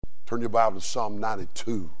Turn your Bible to Psalm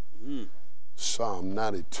 92. Psalm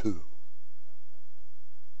 92.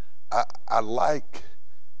 I like,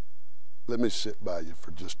 let me sit by you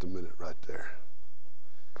for just a minute right there.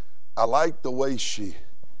 I like the way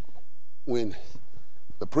when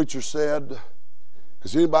the preacher said,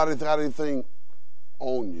 has anybody got anything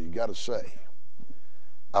on you got to say?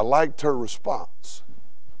 I liked her response.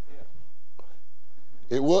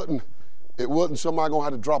 It wasn't somebody going to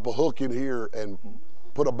have to drop a hook in here and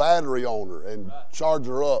put a battery on her and charge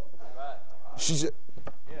her up. She said,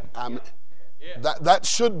 that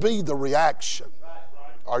should be the reaction.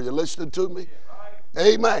 Are you listening to me?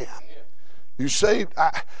 Amen. You say,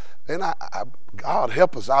 God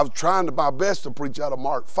help us. I was trying my best to preach out of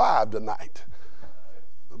Mark 5 tonight.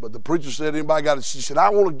 But the preacher said, anybody got it? She said, I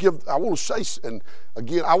want to say, and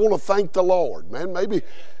again, I want to thank the Lord. Man, maybe,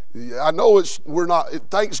 I know we're not at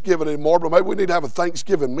Thanksgiving anymore, but maybe we need to have a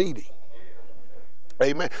Thanksgiving meeting.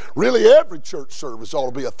 Amen. Really, every church service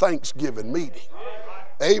ought to be a Thanksgiving meeting.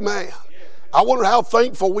 Amen. I wonder how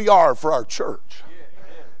thankful we are for our church.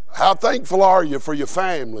 How thankful are you for your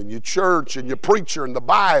family and your church and your preacher and the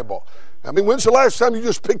Bible? I mean, when's the last time you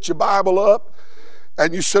just picked your Bible up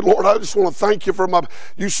and you said, Lord, I just want to thank you for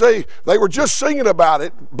you say, they were just singing about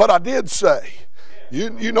it, but I did say.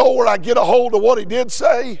 You know where I get a hold of what he did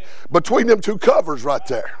say? Between them two covers right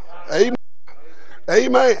there. Amen.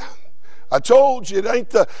 Amen. I told you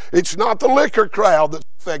it's not the liquor crowd that's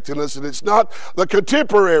affecting us, and it's not the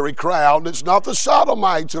contemporary crowd, and it's not the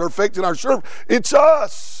sodomites that are affecting our service. It's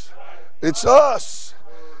us. It's us.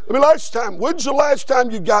 I mean, when's the last time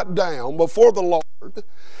you got down before the Lord,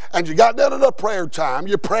 and you got down at a prayer time,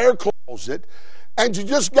 your prayer closet, and you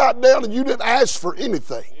just got down and you didn't ask for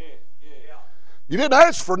anything? You didn't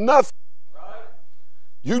ask for nothing.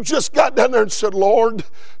 You just got down there and said, Lord,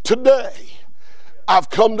 today I've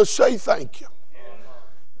come to say thank you.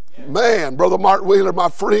 Man, Brother Mark Wheeler, my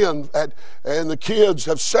friend, and the kids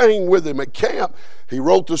have sang with him at camp. He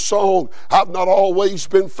wrote the song, I've not always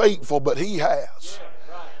been faithful, but he has.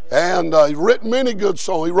 And he's written many good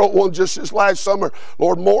songs. He wrote one just this last summer,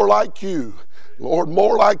 Lord, more like you. Lord,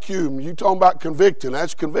 more like you. You talking about convicting.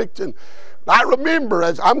 That's convicting. I remember,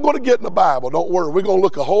 as I'm going to get in the Bible, don't worry, we're going to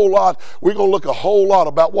look a whole lot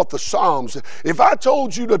about what the Psalms. If I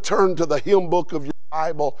told you to turn to the hymn book of your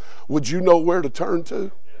Bible, would you know where to turn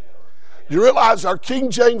to? You realize our King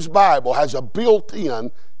James Bible has a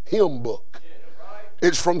built-in hymn book.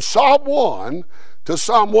 It's from Psalm 1 to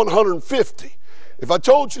Psalm 150. If I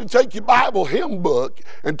told you to take your Bible hymn book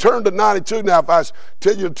and turn to 92, now if I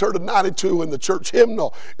tell you to turn to 92 in the church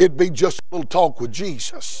hymnal, it'd be just a little talk with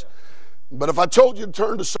Jesus. But if I told you to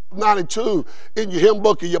turn to Psalm 92 in your hymn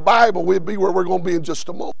book of your Bible, we'd be where we're going to be in just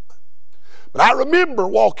a moment. But I remember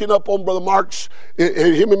walking up on Brother Mark's,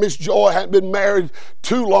 him and Miss Joy hadn't been married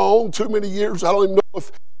too many years. I don't even know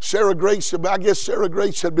if Sarah Grace, I guess Sarah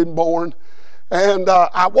Grace had been born. And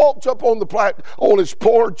I walked up on his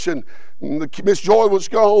porch, and Miss Joy was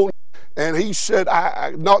gone. And he said,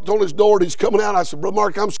 I knocked on his door, and he's coming out. I said, Brother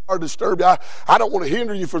Mark, I'm sorry to disturb you. I don't want to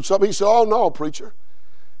hinder you from something. He said, oh, no, preacher.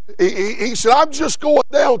 He said, I'm just going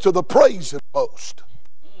down to the praising post.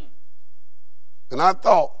 And I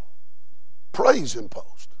thought, praising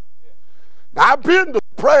post. Now, I've been to the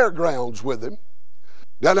prayer grounds with him.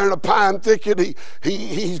 Down there in a pine thicket,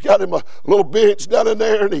 he's got him a little bench down in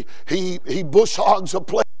there, and he bush hogs a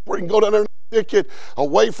place where he can go down there in the thicket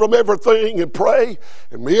away from everything and pray.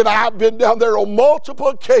 And me and I have been down there on multiple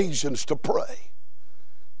occasions to pray.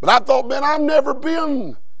 But I thought, man, I've never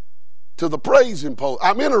been to the praising post.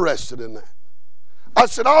 I'm interested in that. I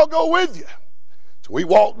said, I'll go with you. So we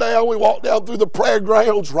walked down through the prayer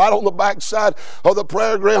grounds, right on the backside of the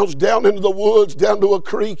prayer grounds, down into the woods, down to a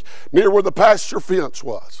creek near where the pasture fence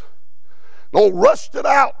was. An old rusted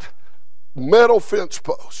out metal fence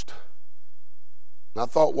post. And I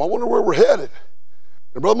thought, well, I wonder where we're headed.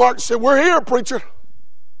 And Brother Mark said, we're here, preacher.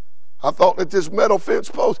 I thought at this metal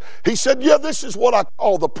fence post. He said, yeah, this is what I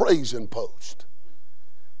call the praising post.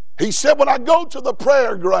 He said, when I go to the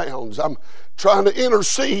prayer grounds, I'm trying to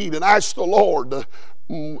intercede and ask the Lord to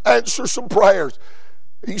answer some prayers.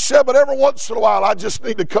 He said, but every once in a while, I just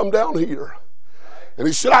need to come down here. And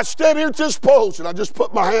he said, I stand here at this post, and I just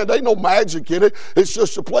put my hand. Ain't no magic in it. It's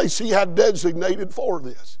just a place he had designated for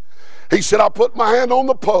this. He said, I put my hand on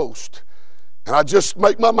the post, and I just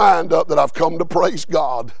make my mind up that I've come to praise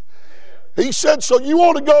God. He said, so you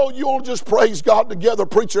want to go, you want to just praise God together,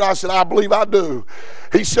 preacher? I said, I believe I do.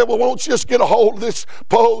 He said, well, won't you just get a hold of this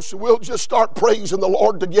post and we'll just start praising the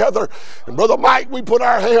Lord together. And Brother Mike, we put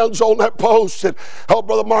our hands on that post. And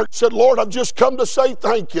Brother Mark said, Lord, I've just come to say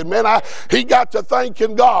thank you. Man, he got to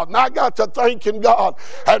thanking God, and I got to thanking God.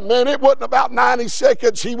 And man, it wasn't about 90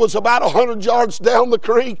 seconds. He was about 100 yards down the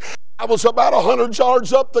creek. I was about 100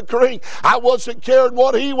 yards up the creek. I wasn't caring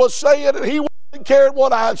what he was saying, and he wasn't caring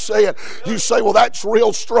what I said. You say, well, that's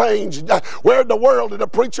real strange. Where in the world did a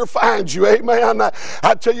preacher find you? Amen.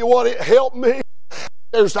 I tell you what, it helped me.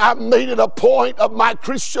 I've made it a point of my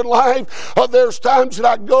Christian life. There's times that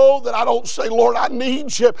I go that I don't say, Lord, I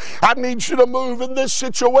need you. I need you to move in this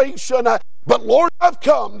situation. But Lord, I've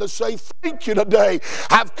come to say thank you today.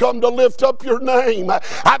 I've come to lift up your name.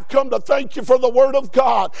 I've come to thank you for the Word of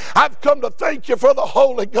God. I've come to thank you for the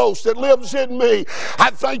Holy Ghost that lives in me. I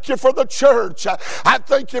thank you for the church. I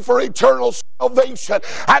thank you for eternal salvation.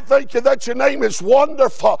 I thank you that your name is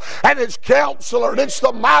wonderful, and it's Counselor, and it's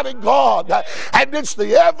the mighty God, and it's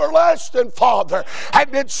the everlasting Father,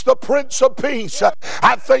 and it's the Prince of Peace.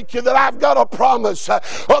 I thank you that I've got a promise that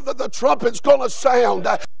the trumpet's going to sound,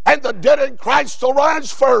 and the dead in Christ will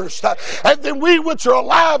rise first, and then we which are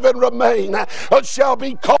alive and remain shall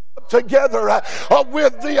be caught up together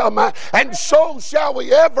with them, and so shall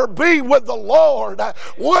we ever be with the Lord.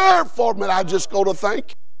 Wherefore, man, I just go to thank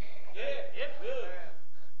you.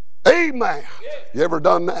 Amen. You ever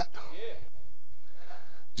done that?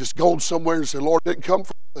 Just gone somewhere and said, Lord, it didn't come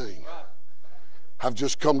for a thing. I've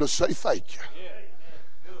just come to say thank you.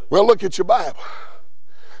 Well, look at your Bible.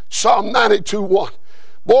 Psalm 92:1.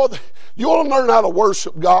 Boy, you want to learn how to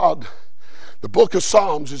worship God? The book of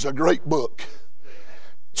Psalms is a great book.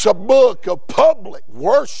 It's a book of public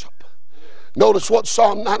worship. Notice what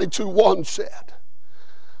Psalm 92:1 said.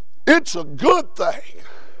 It's a good thing.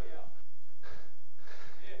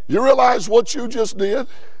 You realize what you just did?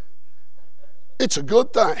 It's a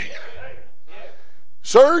good thing.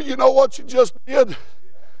 Sir, you know what you just did?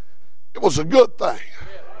 It was a good thing.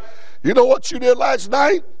 You know what you did last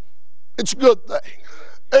night? It's a good thing.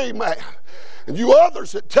 Amen. And you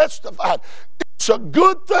others that testified, it's a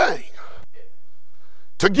good thing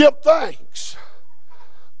to give thanks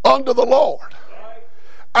unto the Lord.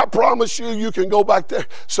 I promise you, you can go back there.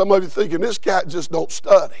 Some of you thinking, this cat just don't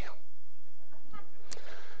study.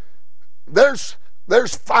 There's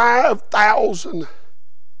 5,000,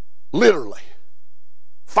 literally,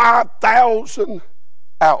 5,000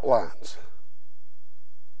 outlines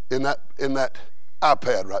in that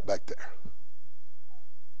iPad right back there.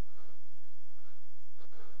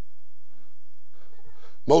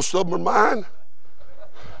 Most of them are mine.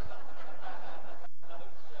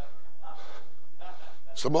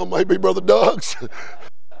 Some of them may be Brother Doug's,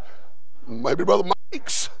 maybe Brother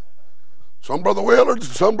Mike's, some Brother Willard's,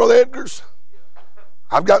 some Brother Edgar's.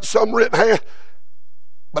 I've got some written hand.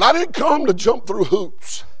 But I didn't come to jump through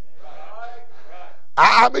hoops.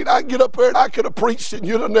 I mean, I can get up there and I could have preached it and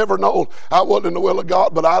you'd have never known I wasn't in the will of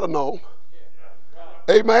God, but I'd have known.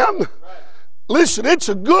 Amen? Listen, it's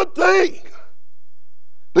a good thing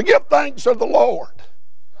to give thanks unto the Lord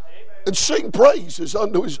and sing praises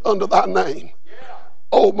unto thy name,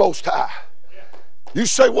 O Most High. You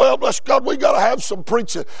say, well, bless God, we got to have some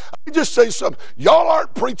preaching. Let me just say something. Y'all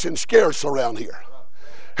aren't preaching scarce around here.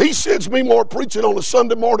 He sends me more preaching on a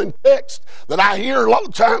Sunday morning text than I hear a lot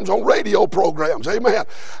of times on radio programs. Amen.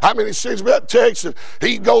 I mean, he sends me that text and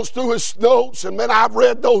he goes through his notes, and man, I've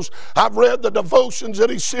read the devotions that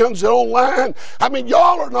he sends online. I mean,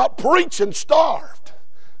 y'all are not preaching starved.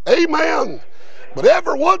 Amen. But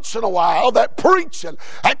every once in a while, that preaching,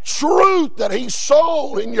 that truth that he's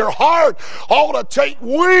sown in your heart ought to take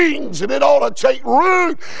wings, and it ought to take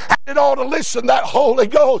root, and it ought to listen, that Holy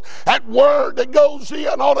Ghost, that word that goes in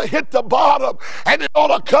ought to hit the bottom, and it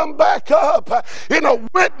ought to come back up in a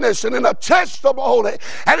witness and in a testimony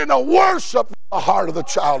and in a worship in the heart of the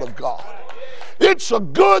child of God. It's a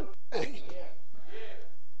good thing.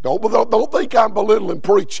 Don't think I'm belittling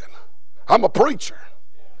preaching. I'm a preacher.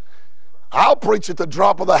 I'll preach at the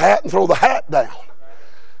drop of the hat and throw the hat down.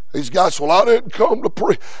 These guys say, well, I didn't come to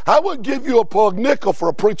preach. I would give you a pug nickel for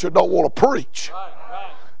a preacher that don't want to preach.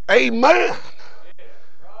 Amen.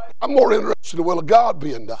 I'm more interested in the will of God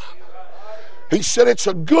being done. He said it's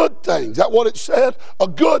a good thing. Is that what it said? A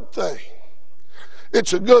good thing.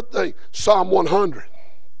 It's a good thing. Psalm 100.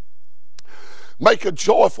 Make a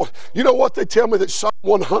joyful. You know what they tell me that Psalm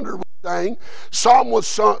 100 was saying? Psalm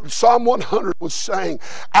 100 was saying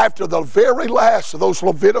after the very last of those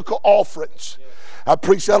Levitical offerings. I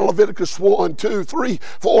preached out of Leviticus 1, 2, 3,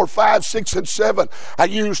 4, 5, 6, and 7. I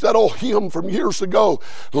used that old hymn from years ago.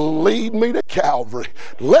 Lead me to Calvary,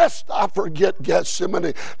 lest I forget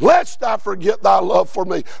Gethsemane, lest I forget thy love for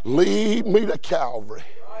me. Lead me to Calvary.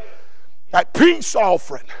 That peace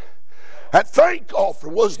offering, that thank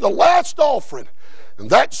offering was the last offering.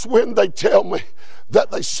 And that's when they tell me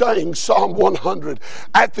that they sang Psalm 100.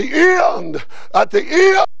 At the end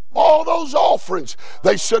of all those offerings,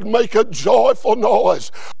 they said, make a joyful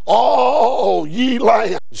noise, all ye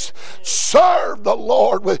lands, serve the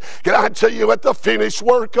Lord with. Can I tell you, at the finished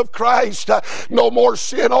work of Christ, no more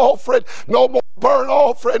sin offering, no more burnt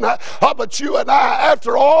offering, but you and I,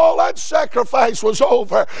 after all that sacrifice was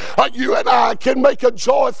over, you and I can make a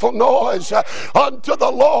joyful noise unto the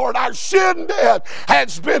Lord. Our sin debt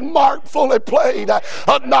has been marked, fully paid,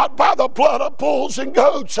 not by the blood of bulls and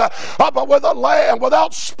goats, but with a lamb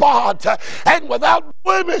without spot and without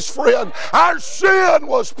blemish, friend. Our sin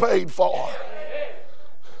was paid for.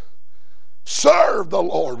 Serve the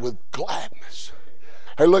Lord with gladness.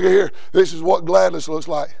 Hey, look at here. This is what gladness looks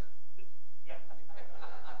like.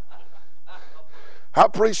 I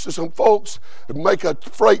preach to some folks that make a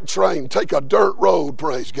freight train take a dirt road,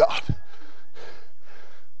 praise God.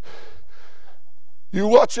 You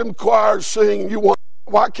watch them choirs sing, you wonder,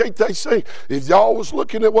 why can't they sing? If y'all was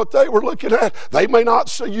looking at what they were looking at, they may not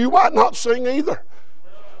sing, you might not sing either.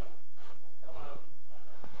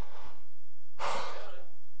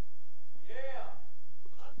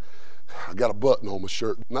 I got a button on my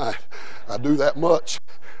shirt tonight. I do that much.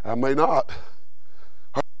 I may not.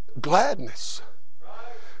 Gladness.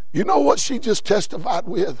 You know what she just testified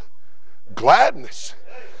with? Gladness.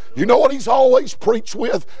 You know what he's always preached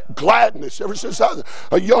with? Gladness. Ever since I was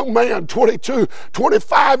a young man, 22,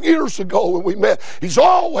 25 years ago when we met, he's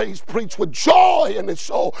always preached with joy in his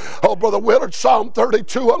soul. Oh, Brother Willard, Psalm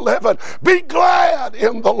 32:11. Be glad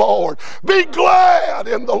in the Lord. Be glad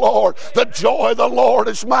in the Lord. The joy of the Lord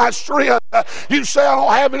is my strength. You say, I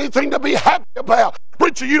don't have anything to be happy about.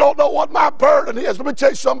 Preacher, you don't know what my burden is. Let me tell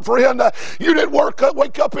you something, friend. You didn't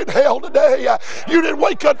wake up in hell today. You didn't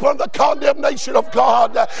wake up under the condemnation of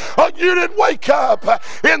God. You didn't wake up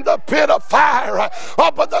in the pit of fire.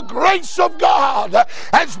 But the grace of God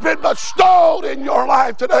has been bestowed in your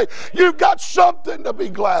life today. You've got something to be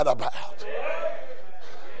glad about.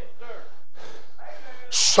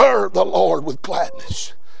 Serve the Lord with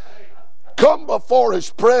gladness. Come before His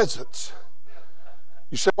presence.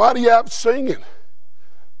 You say, why do you have singing?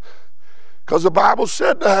 Because the Bible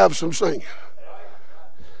said to have some singing.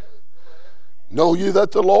 Know you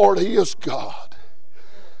that the Lord, He is God.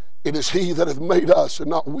 It is He that hath made us and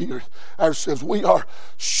not we ourselves. We are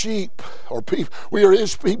sheep or people. We are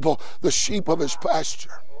His people, the sheep of His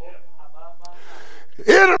pasture.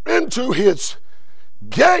 Enter into His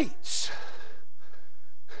gates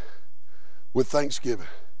with thanksgiving.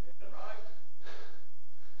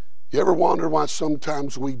 You ever wonder why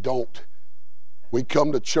sometimes we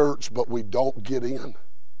come to church, but we don't get in?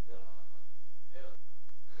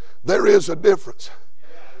 There is a difference.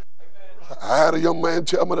 I had a young man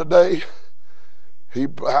tell me today,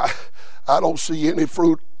 I don't see any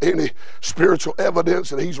fruit, any spiritual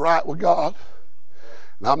evidence that he's right with God.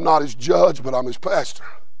 And I'm not his judge, but I'm his pastor.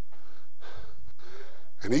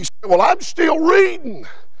 And he said, well, I'm still reading,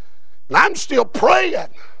 and I'm still praying.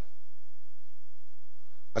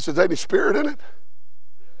 I said, is there any spirit in it?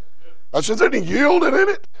 I said, is there any yielding in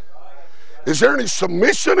it? Is there any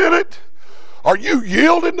submission in it? Are you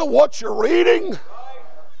yielding to what you're reading?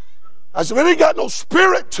 I said, it ain't got no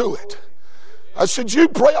spirit to it. I said, you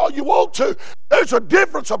pray all you want to. There's a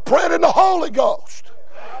difference of praying in the Holy Ghost.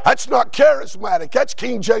 That's not charismatic. That's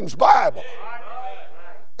King James Bible.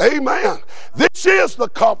 Amen. This is the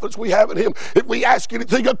confidence we have in Him. If we ask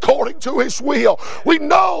anything according to His will, we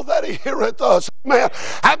know that He heareth us. Man,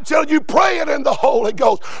 I'm telling you, praying in the Holy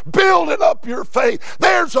Ghost, building up your faith,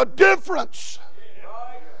 there's a difference.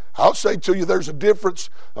 I'll say to you, there's a difference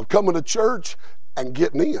of coming to church and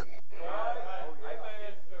getting in.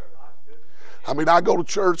 I mean, I go to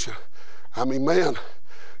church, I mean, man,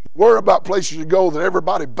 you worry about places you go that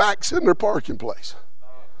everybody backs in their parking place.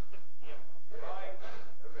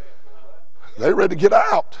 They're ready to get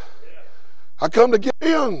out. I come to get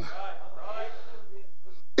in.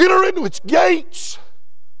 Enter into its gates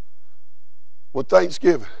with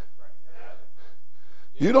thanksgiving.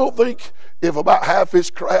 You don't think if about half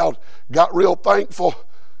this crowd got real thankful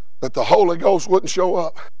that the Holy Ghost wouldn't show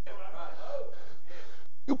up?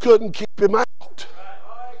 You couldn't keep him out.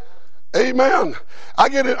 Amen. I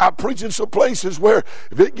get it. I preach in some places where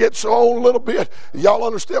if it gets on a little bit, y'all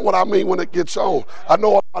understand what I mean when it gets on. I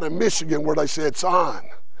know a lot in Michigan where they say it's on.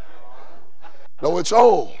 No, it's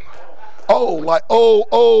on. On, like O-O-O-O-O-N.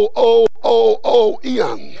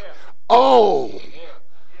 On.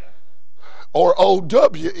 Or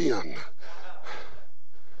O-W-N.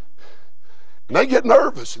 And they get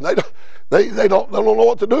nervous and they don't know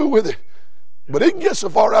what to do with it. But it can get so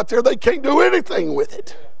far out there they can't do anything with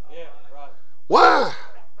it. Why?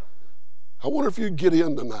 I wonder if you'd get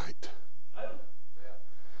in tonight.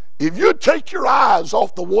 If you'd take your eyes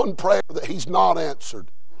off the one prayer that he's not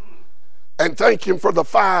answered and thank him for the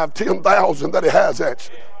 5, 10,000 that he has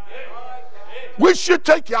answered. We should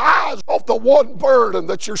take your eyes off the one burden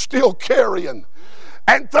that you're still carrying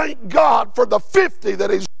and thank God for the 50 that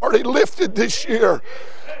he's already lifted this year.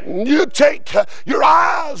 You take your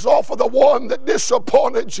eyes off of the one that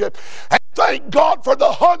disappointed you and thank God for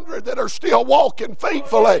the 100 that are still walking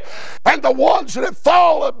faithfully and the ones that have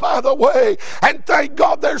fallen by the way, and thank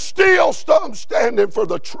God there's still some standing for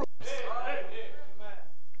the truth.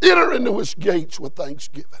 Enter into his gates with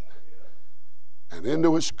thanksgiving and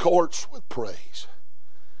into his courts with praise.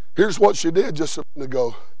 Here's what she did just a minute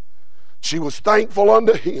ago. She was thankful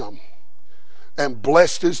unto him and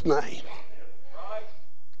blessed his name.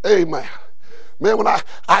 Amen. Man, when I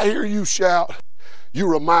hear you shout,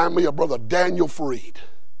 you remind me of Brother Daniel Freed.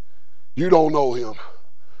 You don't know him.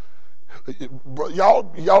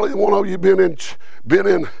 Y'all, one of you been in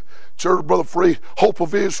church of Brother Freed, Hope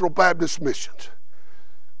of Israel Baptist Missions.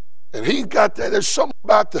 And he's got that. There's something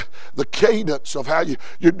about the cadence of how you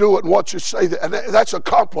do it and what you say. And that's a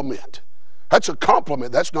compliment. That's a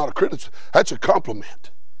compliment. That's not a criticism. That's a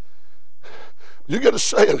compliment. You got to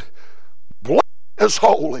say it. Bless his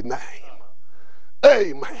holy name.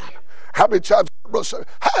 Amen. How many times brother say,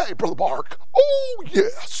 hey, Brother Mark, oh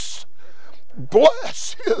yes,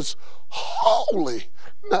 bless his holy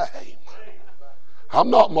name. I'm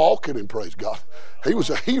not mocking him, praise God. He was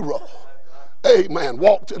a hero. Amen.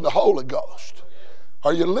 Walked in the Holy Ghost.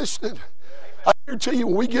 Are you listening? I guarantee you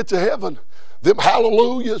when we get to heaven, them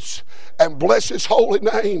hallelujahs and bless his holy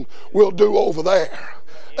name will do over there.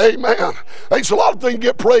 Amen. There's a lot of things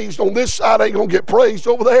get praised on this side, ain't going to get praised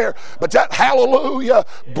over there. But that hallelujah,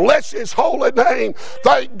 bless his holy name.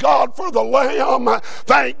 Thank God for the Lamb.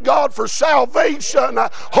 Thank God for salvation.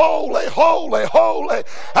 Holy, holy, holy.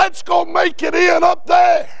 That's going to make it in up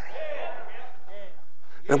there.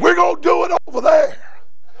 And we're going to do it over there.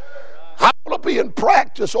 I want to be in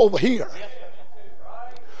practice over here.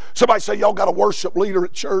 Somebody say, y'all got a worship leader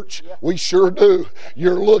at church? We sure do.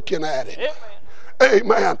 You're looking at it.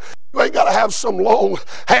 Amen. You ain't got to have some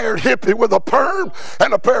long-haired hippie with a perm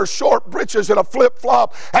and a pair of short breeches and a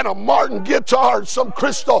flip-flop and a Martin guitar and some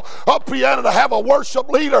crystal piano to have a worship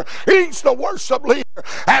leader. He's the worship leader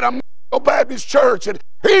at a Baptist church, and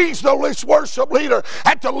he's the worship leader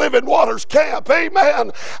at the Living Waters camp.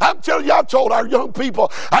 Amen. I'm telling you, I've told our young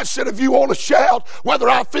people, I said, if you want to shout, whether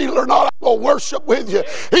I feel it or not, I'm going to worship with you.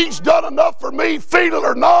 He's done enough for me, feel it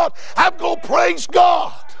or not. I'm going to praise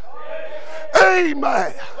God.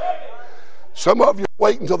 Amen. Some of you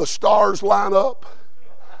wait until the stars line up.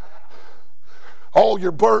 All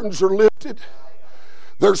your burdens are lifted.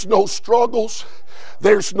 There's no struggles.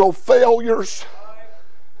 There's no failures.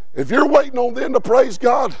 If you're waiting on them to praise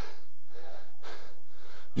God,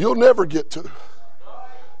 you'll never get to.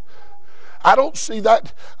 I don't see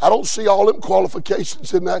that. I don't see all them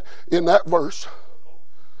qualifications in that verse.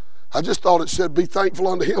 I just thought it said, be thankful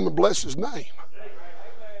unto him and bless his name.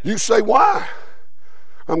 You say, why?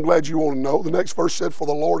 I'm glad you want to know. The next verse said, for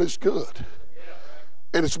the Lord is good,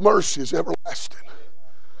 and his mercy is everlasting.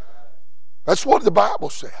 That's what the Bible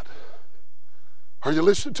said. Are you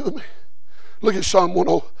listening to me? Look at Psalm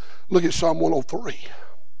 103.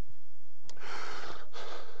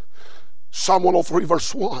 Psalm 103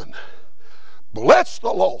 verse 1. Bless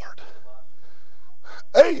the Lord.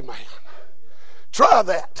 Amen. Try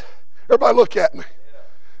that. Everybody look at me.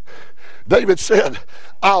 David said,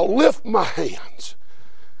 I'll lift my hands.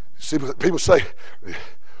 See, people say,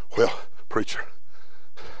 well, preacher,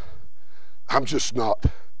 I'm just not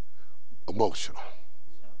emotional.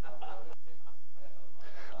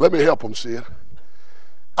 Let me help them, see it.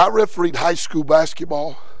 I refereed high school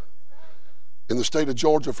basketball in the state of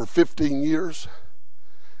Georgia for 15 years,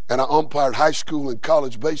 and I umpired high school and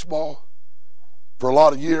college baseball for a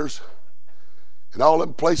lot of years. And all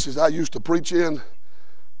them places I used to preach in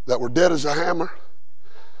that were dead as a hammer.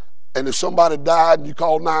 And if somebody died and you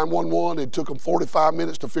called 911, it took them 45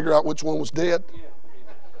 minutes to figure out which one was dead.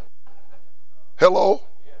 Hello?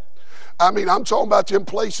 I mean, I'm talking about them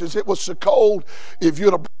places. It was so cold. If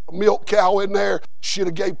you'd have brought a milk cow in there, she'd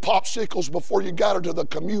have gave popsicles before you got her to the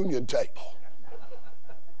communion table.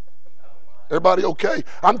 Everybody okay?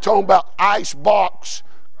 I'm talking about ice box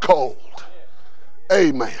cold.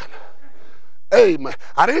 Amen. Amen.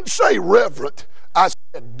 I didn't say reverent. I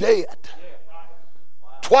said dead.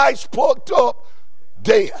 Twice plucked up,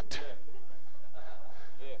 dead.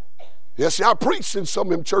 Yes, see, I preached in some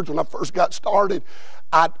of them churches when I first got started.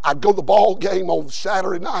 I'd go to the ball game on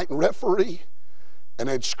Saturday night and referee, and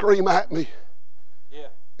they'd scream at me,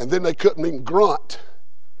 and then they couldn't even grunt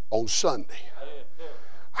on Sunday.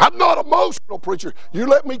 I'm not an emotional preacher. You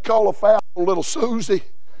let me call a foul on little Susie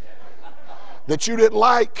that you didn't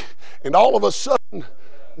like, and all of a sudden,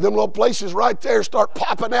 them little places right there start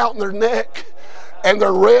popping out in their neck, and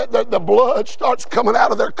they're red, the blood starts coming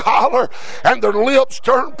out of their collar, and their lips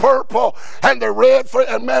turn purple, and they're red,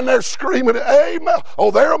 and man, they're screaming, amen.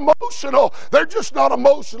 Oh, they're emotional. They're just not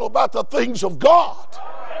emotional about the things of God.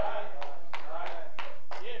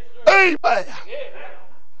 Amen.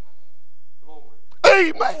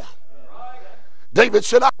 Amen. David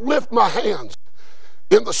said, I lift my hands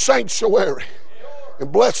in the sanctuary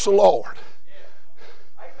and bless the Lord.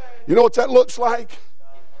 You know what that looks like?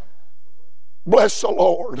 Bless the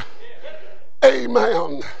Lord.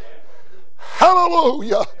 Amen.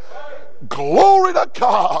 Hallelujah. Glory to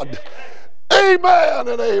God. Amen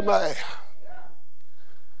and amen.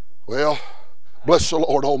 Well, bless the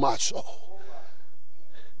Lord, oh my soul.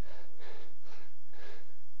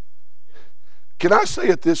 Can I say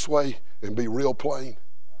it this way and be real plain?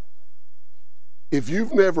 If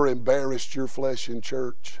you've never embarrassed your flesh in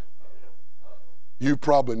church, you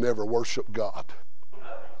probably never worshiped God.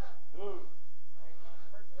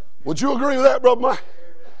 Would you agree with that, Brother Mike?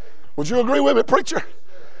 Would you agree with me, preacher?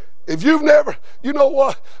 If you've never, you know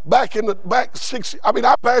what? Back 60,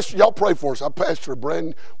 I pastor, y'all pray for us. I pastor a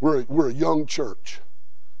brand, we're a young church.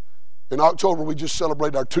 In October, we just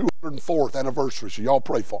celebrated our 204th anniversary, so y'all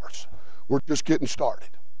pray for us. We're just getting started.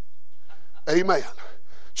 Amen.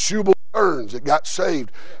 Shubal Burns that got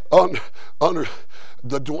saved under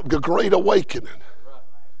the Great Awakening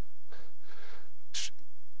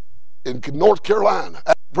in North Carolina,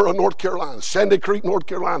 Attleboro, North Carolina, Sandy Creek, North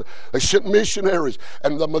Carolina. They sent missionaries,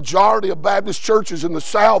 and the majority of Baptist churches in the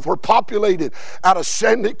South were populated out of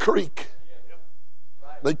Sandy Creek.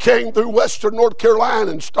 They came through western North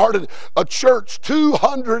Carolina and started a church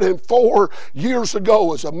 204 years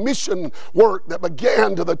ago as a mission work that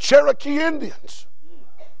began to the Cherokee Indians.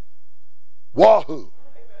 Wahoo.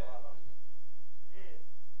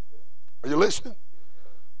 Are you listening?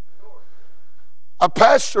 I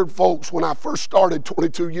pastored folks when I first started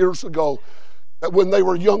 22 years ago that when they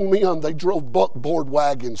were young men, they drove buckboard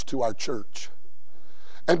wagons to our church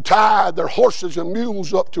and tied their horses and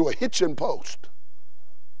mules up to a hitching post.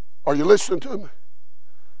 Are you listening to me?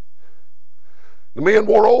 The men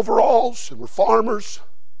wore overalls and were farmers.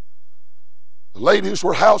 The ladies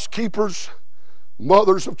were housekeepers,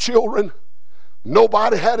 mothers of children.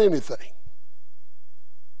 Nobody had anything.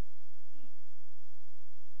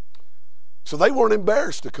 So they weren't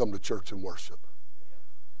embarrassed to come to church and worship.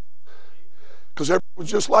 Because everyone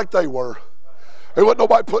was just like they were. There wasn't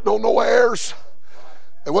nobody putting on no airs.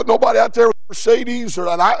 There wasn't nobody out there with Mercedes.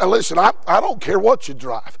 Listen, I don't care what you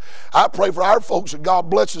drive. I pray for our folks that God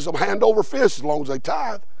blesses them hand over fist as long as they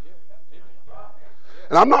tithe.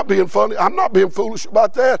 And I'm not being funny. I'm not being foolish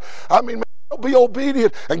about that. I mean, be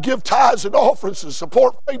obedient and give tithes and offerings and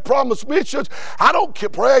support faith promise missions. I don't care,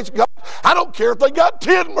 praise God. I don't care if they got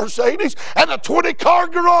 10 Mercedes and a 20-car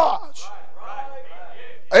garage.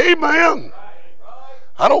 Amen.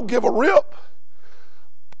 I don't give a rip.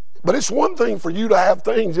 But it's one thing for you to have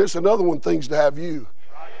things. It's another one things to have you.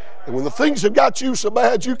 And when the things have got you so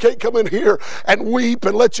bad, you can't come in here and weep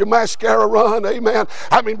and let your mascara run. Amen.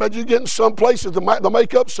 I mean, but you get in some places, the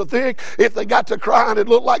makeup's so thick, if they got to crying, it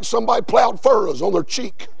looked like somebody plowed furrows on their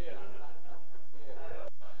cheek.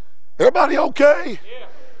 Everybody okay?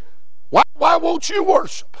 Why won't you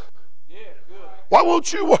worship? Why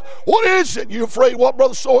won't you? What is it? You afraid what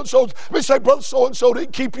brother so-and-so? Let me say brother so-and-so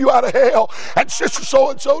didn't keep you out of hell, and sister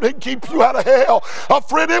so-and-so didn't keep you out of hell.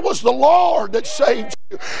 Friend, it was the Lord that saved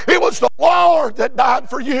you. It was the Lord that died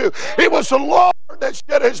for you. It was the Lord that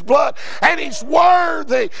shed his blood, and he's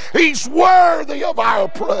worthy. He's worthy of our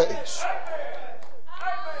praise.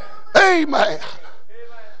 Amen.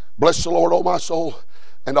 Bless the Lord, O my soul,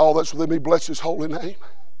 and all that's within me. Bless his holy name.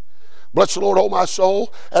 Bless the Lord, O my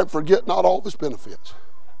soul, and forget not all of his benefits.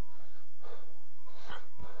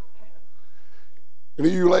 Any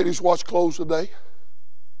of you ladies wash clothes today?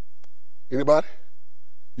 Anybody?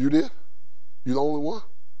 You did? You the only one?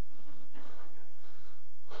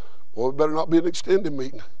 Well, it better not be an extended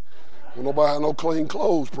meeting. Well, nobody have no clean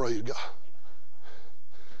clothes, praise God.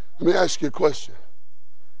 Let me ask you a question.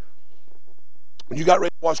 When you got ready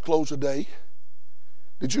to wash clothes today,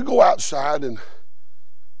 did you go outside and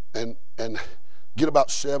get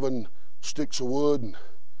about 7 sticks of wood and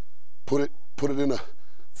put it in a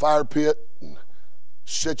fire pit and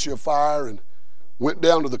set you a fire and went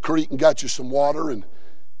down to the creek and got you some water and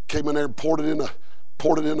came in there and poured it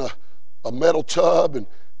in a metal tub and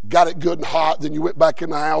got it good and hot? Then you went back in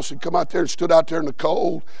the house and come out there and stood out there in the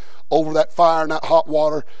cold over that fire and that hot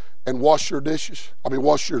water and washed your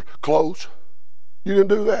wash your clothes? You didn't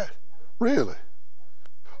do that? Really?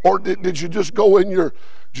 Or did you just go in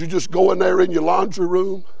there in your laundry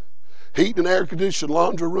room, heat and air conditioned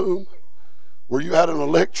laundry room, where you had an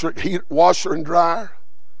electric heat washer and dryer,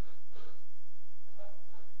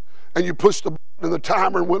 and you pushed the button and the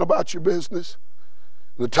timer and went about your business?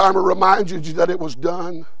 And the timer reminded you that it was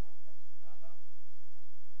done.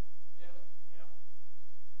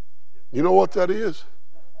 You know what that is?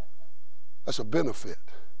 That's a benefit.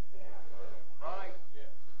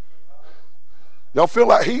 Y'all feel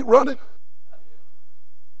that heat running?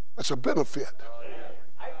 That's a benefit.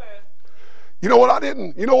 You know what I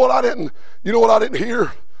didn't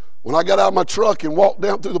hear when I got out of my truck and walked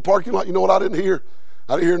down through the parking lot? You know what I didn't hear?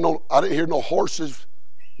 I didn't hear no horses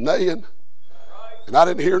neighing, and I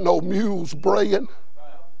didn't hear no mules braying.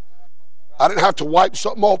 I didn't have to wipe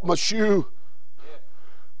something off my shoe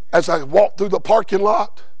as I walked through the parking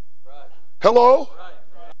lot. Hello?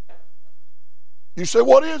 You say,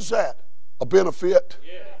 what is that? A benefit.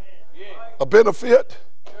 A benefit.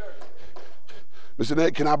 Mr.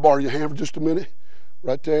 Ned, can I borrow your hand for just a minute?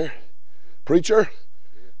 Right there. Preacher,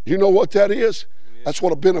 you know what that is? That's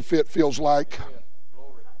what a benefit feels like.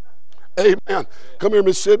 Amen. Come here,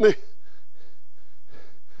 Miss Sydney.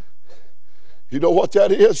 You know what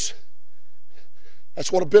that is?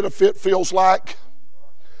 That's what a benefit feels like.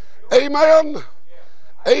 Amen.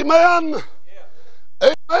 Amen.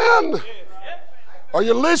 Amen. Are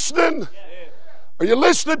you listening? Are you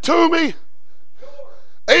listening to me?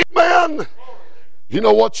 Amen. You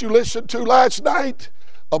know what you listened to last night?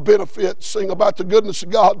 A benefit. Sing about the goodness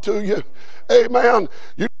of God to you. Amen.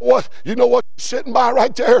 You know what you're sitting by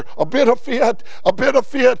right there? A benefit. A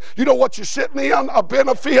benefit. You know what you're sitting in? A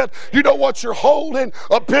benefit. You know what you're holding?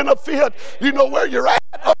 A benefit. You know where you're at?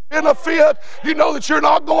 A benefit. You know that you're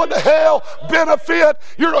not going to hell? Benefit.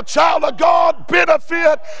 You're a child of God?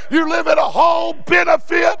 Benefit. You live in a home?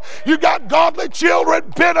 Benefit. You got godly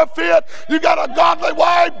children? Benefit. You got a godly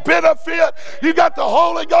wife? Benefit. You got the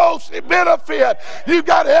Holy Ghost? Benefit. You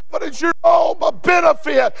got heaven as your home? A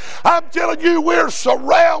benefit. I'm telling you, we're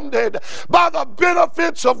surrounded by the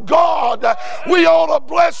benefits of God. We ought to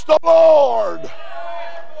bless the Lord.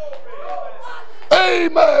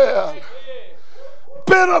 Amen.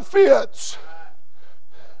 Benefits.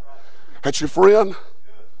 That's your friend,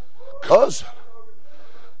 cousin.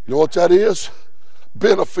 You know what that is?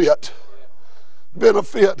 Benefit.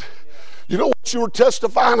 Benefit. You know what you were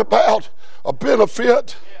testifying about? A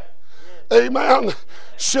benefit. Amen.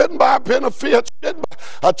 Sitting by benefits.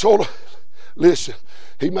 I told her, listen,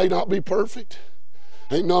 he may not be perfect.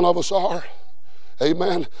 Ain't none of us are.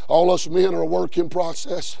 Amen. All us men are a work in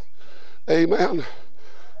process. Amen.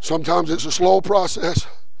 Sometimes it's a slow process.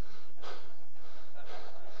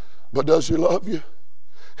 But does he love you?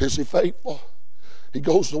 Is he faithful? He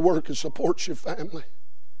goes to work and supports your family.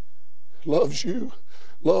 Loves you.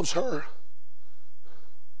 Loves her.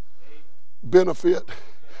 Benefit.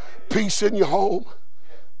 Peace in your home.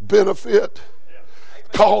 Benefit.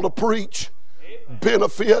 Call to preach.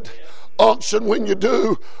 Benefit. Unction when you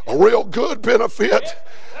do. A real good benefit.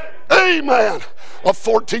 Amen. A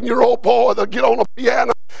 14-year-old boy that'll get on a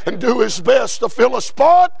piano and do his best to fill a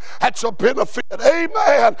spot. That's a benefit.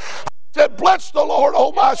 Amen. I said, bless the Lord,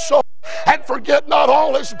 oh my soul, and forget not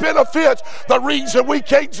all his benefits. The reason we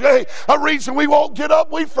can't say, the reason we won't get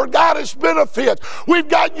up, we forgot his benefits. We've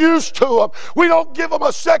got used to them. We don't give them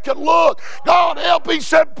a second look. God help, he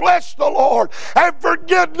said, bless the Lord and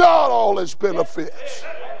forget not all his benefits.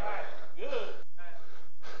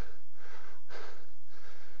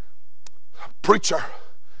 Preacher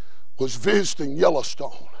was visiting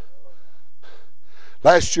Yellowstone.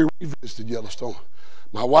 Last year we visited Yellowstone.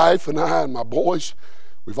 My wife and I and my boys,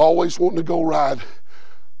 we've always wanted to go ride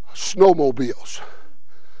snowmobiles,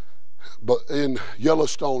 but in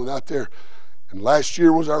Yellowstone and out there. And last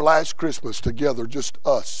year was our last Christmas together, just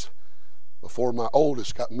us, before my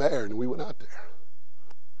oldest got married, and we went out there.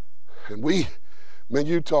 And man,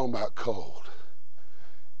 you talking about cold.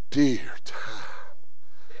 Dear time.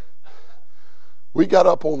 We got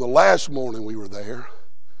up on the last morning we were there,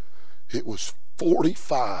 It was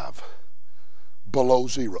 45 below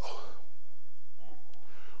zero.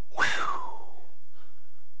 Whew.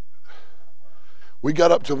 We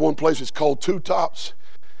got up to one place, it's called Two Tops,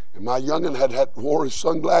 and my young'un had wore his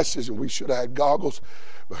sunglasses, and we should have had goggles.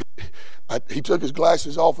 But he took his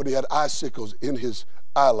glasses off, and he had icicles in his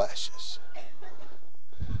eyelashes.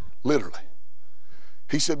 Literally.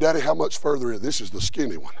 He said, Daddy, how much further is this? Is the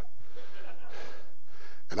skinny one.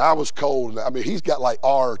 And I was cold. I mean, he's got like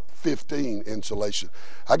R15 insulation.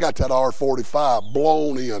 I got that R45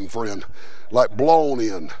 blown in, friend. Like blown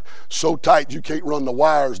in. So tight you can't run the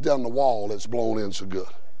wires down the wall. It's blown in so good.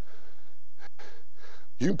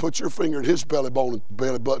 You can put your finger in his belly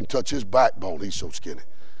button, touch his backbone. He's so skinny.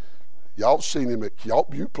 Y'all seen him.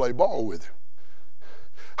 You play ball with him.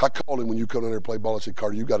 I called him when you come in there and play ball. I said,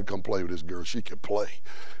 Carter, you got to come play with this girl. She can play.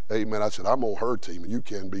 Amen. I said, I'm on her team, and you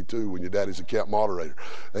can be too when your daddy's a camp moderator.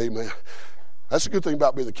 Amen. That's the good thing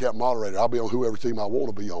about being the camp moderator. I'll be on whoever team I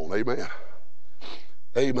want to be on. Amen.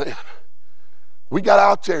 Amen. We got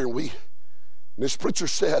out there, and this preacher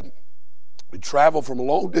said, we traveled from a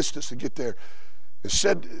long distance to get there. It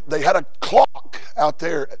said they had a clock out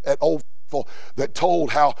there at Old Faithful that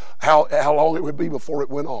told how long it would be before it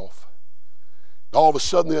went off. All of a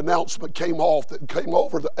sudden, the announcement came over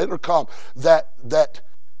the intercom that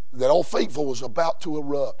Old Faithful was about to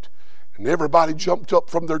erupt. And everybody jumped up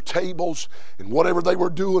from their tables and whatever they were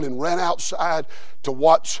doing and ran outside to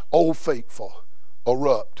watch Old Faithful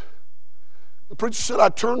erupt. The preacher said, I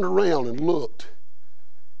turned around and looked.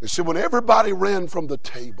 And said, when everybody ran from the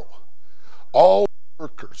table, all the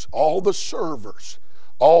workers, all the servers,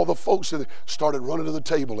 all the folks that started running to the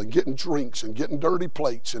table and getting drinks and getting dirty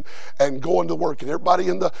plates and going to work. And everybody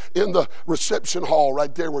in the reception hall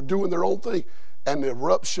right there were doing their own thing. And the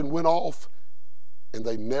eruption went off, and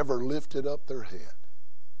they never lifted up their head.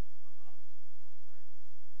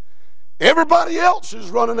 Everybody else is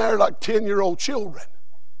running there like 10-year-old children.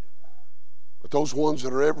 But those ones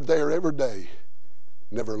that are there every day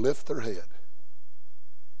never lift their head.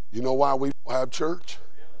 You know why we don't have church?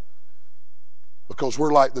 Because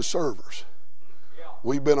we're like the servers.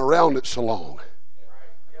 We've been around it so long.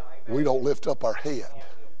 We don't lift up our head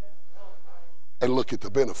and look at the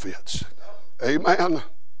benefits. Amen.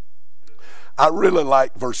 I really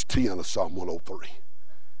like verse 10 of Psalm 103.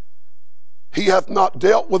 He hath not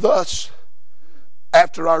dealt with us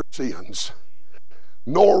after our sins,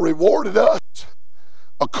 nor rewarded us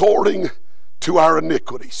according to our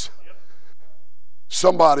iniquities.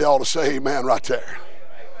 Somebody ought to say amen right there.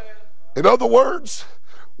 In other words,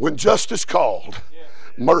 when justice called,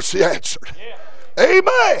 mercy answered.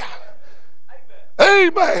 Amen.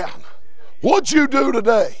 Amen. What'd you do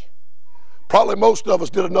today? Probably most of us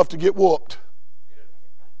did enough to get whooped.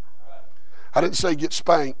 I didn't say get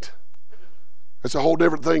spanked. It's a whole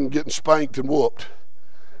different thing, getting spanked and whooped.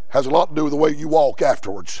 Has a lot to do with the way you walk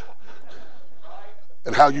afterwards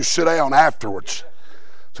and how you sit down afterwards.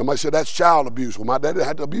 Somebody said, that's child abuse. Well, my daddy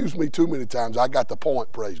had to abuse me too many times. I got the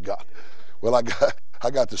point, praise God. Well, I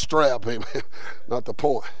got the strap, amen, not the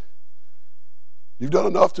point. You've done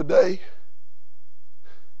enough today,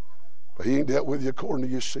 but he ain't dealt with you according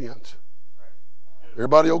to your sins.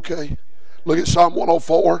 Everybody okay? Look at Psalm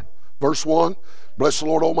 104, verse 1. Bless the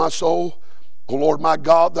Lord, O my soul. O Lord my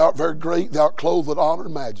God, thou art very great. Thou art clothed with honor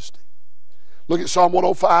and majesty. Look at Psalm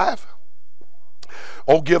 105.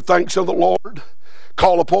 Oh, give thanks unto the Lord.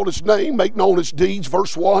 Call upon his name, make known his deeds,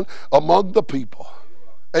 verse 1, among the people.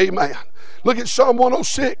 Amen. Look at Psalm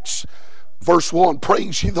 106, verse 1.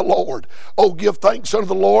 Praise ye the Lord. Oh, give thanks unto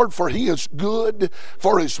the Lord, for he is good,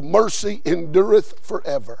 for his mercy endureth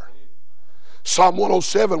forever. Psalm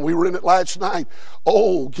 107, we were in it last night.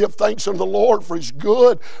 Oh, give thanks unto the Lord, for he's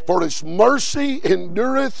good, for his mercy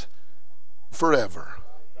endureth forever.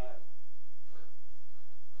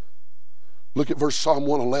 Look at verse Psalm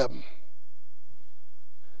 111.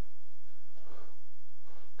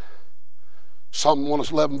 Psalm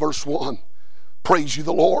 111, verse 1. Praise you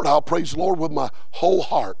the Lord. I'll praise the Lord with my whole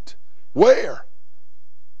heart. Where?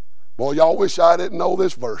 Boy, y'all wish I didn't know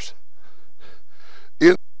this verse.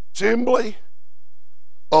 In the assembly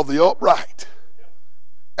of the upright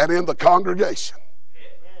and in the congregation.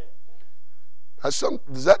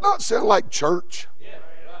 Does that not sound like church?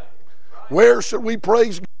 Where should we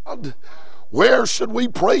praise God? Where should we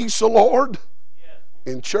praise the Lord?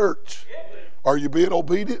 In church. Are you being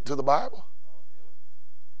obedient to the Bible?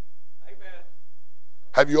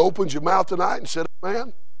 Have you opened your mouth tonight and said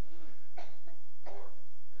amen?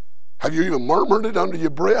 Have you even murmured it under your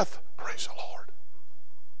breath? Praise the Lord.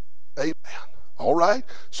 Amen. All right.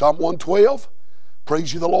 Psalm 112.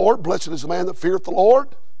 Praise you the Lord. Blessed is the man that feareth the Lord.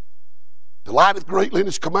 Delighteth greatly in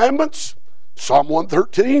his commandments. Psalm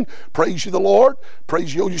 113, praise ye the Lord.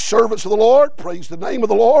 Praise ye, O ye servants of the Lord. Praise the name of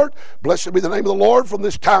the Lord. Blessed be the name of the Lord from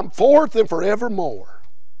this time forth and forevermore.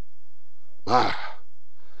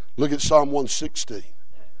 Look at Psalm 116.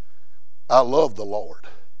 I love the Lord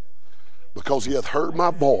because he hath heard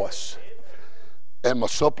my voice and my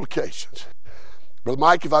supplications. Brother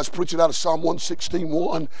Mike, if I was preaching out of Psalm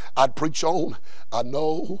 116:1, I'd preach on, I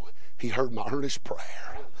know he heard my earnest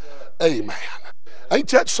prayer. Amen. Ain't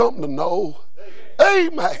that something to know?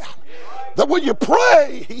 Amen. That when you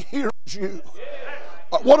pray, he hears you.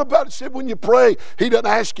 What about it said when you pray, he doesn't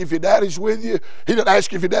ask if your daddy's with you. He doesn't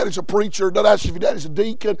ask if your daddy's a preacher. Doesn't ask if your daddy's a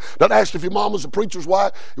deacon. Doesn't ask if your mama's a preacher's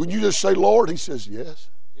wife. When you just say, Lord, he says, yes.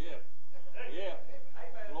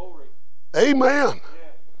 Glory. Amen.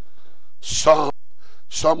 Psalm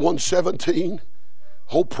 117.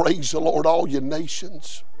 Oh, praise the Lord, all you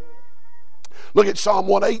nations. Look at Psalm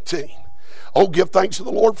 118. Oh, give thanks to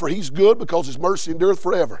the Lord, for he's good, because his mercy endureth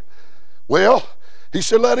forever. Well, he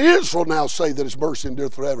said, let Israel now say that his mercy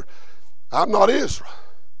endureth forever. I'm not Israel.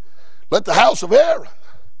 Let the house of Aaron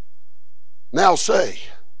now say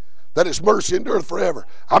that his mercy endureth forever.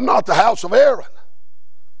 I'm not the house of Aaron.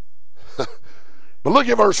 But look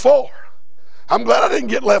at verse 4. I'm glad I didn't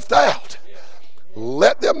get left out.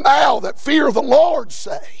 Let them now that fear the Lord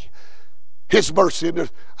say his mercy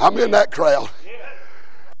endureth. I'm in that crowd.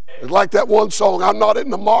 It's like that one song, I'm not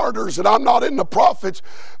in the martyrs and I'm not in the prophets,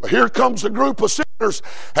 but here comes a group of sinners,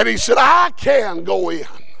 and he said, I can go in.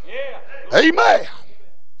 Amen.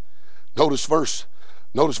 Notice verse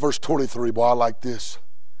 23, boy, I like this.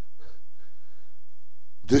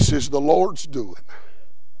 This is the Lord's doing,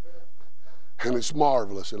 and it's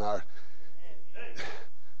marvelous in our...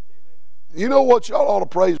 You know what y'all ought to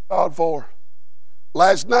praise God for?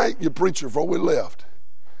 Last night, your preacher, before we left,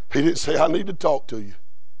 he didn't say, I need to talk to you.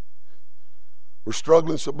 We're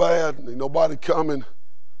struggling so bad, ain't nobody coming.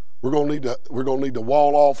 We're gonna need to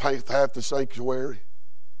wall off half the sanctuary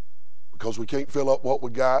because we can't fill up what we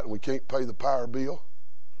got and we can't pay the power bill.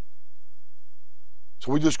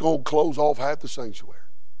 So we're just gonna close off half the sanctuary.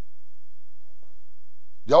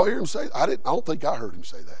 Y'all hear him say that? I don't think I heard him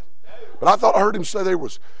say that. But I thought I heard him say there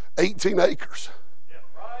was 18 acres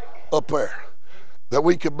up there that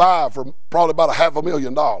we could buy for probably about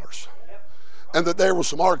 $500,000. And that there were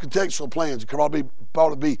some architectural plans that could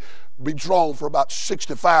probably be drawn for about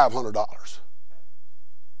 $6,500.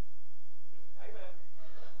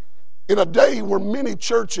 In a day where many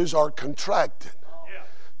churches are contracting,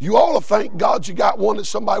 you ought to thank God you got one that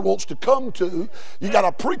somebody wants to come to. You got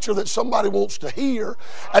a preacher that somebody wants to hear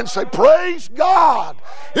and say, praise God.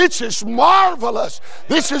 It's just marvelous.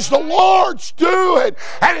 This is the Lord's doing,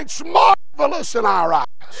 and it's marvelous in our eyes.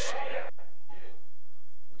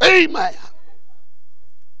 Amen.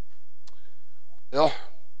 Well,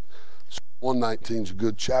 119 is a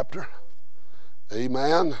good chapter.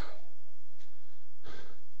 Amen.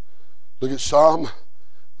 Look at Psalm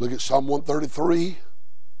 133.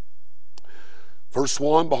 Verse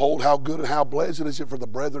 1, behold how good and how blessed is it for the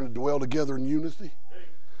brethren to dwell together in unity.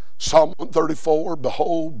 Psalm 134,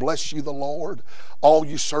 behold, bless ye the Lord, all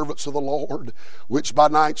ye servants of the Lord, which by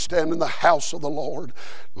night stand in the house of the Lord.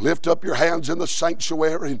 Lift up your hands in the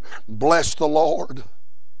sanctuary and bless the Lord.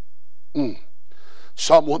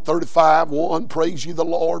 Psalm 135, 1, praise ye the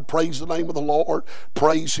Lord, praise the name of the Lord,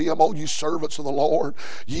 praise him, O ye servants of the Lord,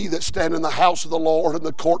 ye that stand in the house of the Lord, in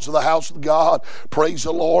the courts of the house of God, praise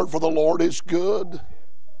the Lord, for the Lord is good.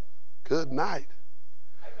 Good night.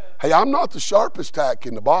 Hey, I'm not the sharpest tack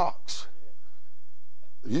in the box.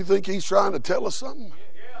 You think he's trying to tell us something?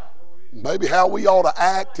 Maybe how we ought to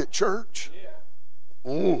act at church?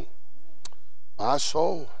 My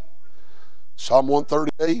soul. Psalm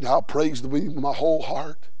 138, I'll praise thee with my whole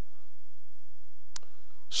heart.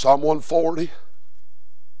 Psalm 140,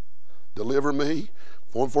 deliver me.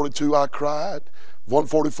 142, I cried.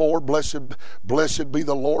 144, blessed be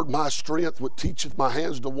the Lord my strength, which teacheth my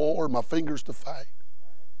hands to war and my fingers to fight.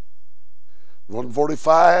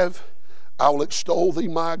 145, I will extol thee,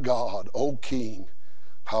 my God, O King.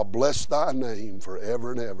 I'll bless thy name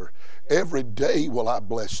forever and ever. Every day will I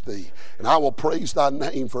bless thee, and I will praise thy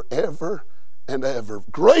name forever and ever.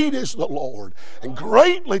 Great is the Lord, and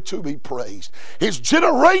greatly to be praised. His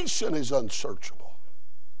generation is unsearchable.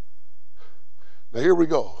 Now here we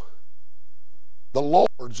go. The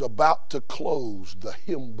Lord's about to close the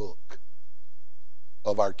hymn book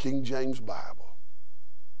of our King James Bible.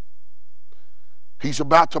 He's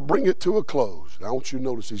about to bring it to a close. Now I want you to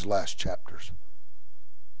notice these last chapters.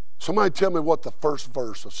 Somebody tell me what the first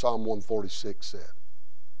verse of Psalm 146 said.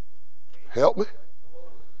 Help me.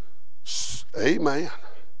 Amen.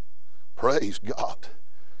 Praise God.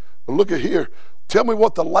 But look at here. Tell me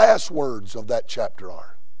what the last words of that chapter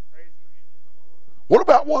are. What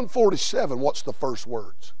about 147? What's the first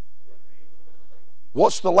words?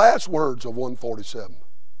 What's the last words of 147?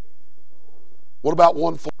 What about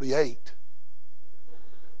 148?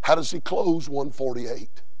 How does he close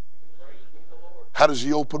 148? How does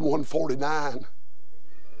he open 149?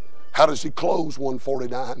 How does he close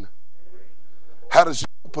 149? How does he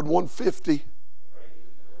open 150?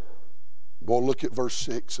 Boy, look at verse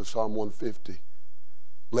 6 of Psalm 150.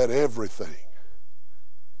 Let everything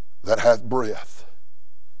that hath breath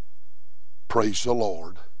praise the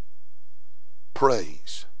Lord.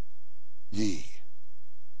 Praise ye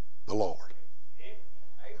the Lord. Amen.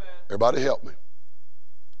 Everybody help me.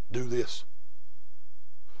 Do this.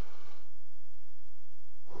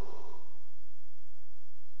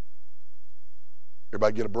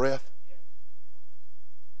 Everybody get a breath?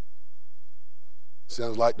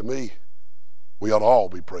 Sounds like to me we ought to all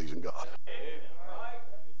be praising God.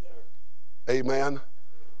 Amen.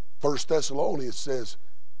 1 Thessalonians says,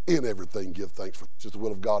 in everything give thanks, for this is the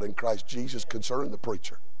will of God in Christ Jesus concerning the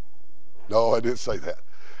preacher. No, I didn't say that.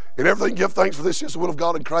 In everything give thanks, for this is the will of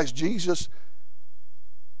God in Christ Jesus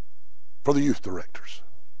for the youth directors,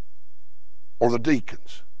 or the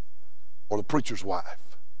deacons, or the preacher's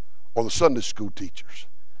wife, or the Sunday school teachers.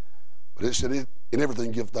 But it said, in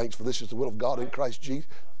everything give thanks, for this is the will of God in Christ Jesus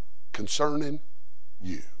concerning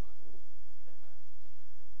you.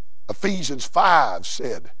 Ephesians 5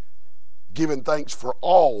 said, giving thanks for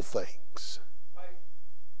all things.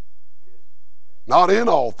 Not in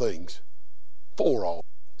all things, for all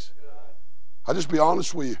things. I'll just be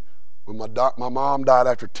honest with you. When my mom died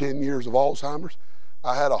after 10 years of Alzheimer's,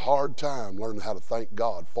 I had a hard time learning how to thank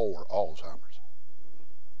God for Alzheimer's.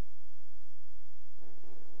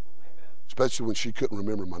 Especially when she couldn't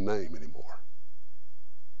remember my name anymore.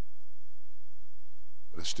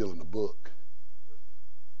 But it's still in the book.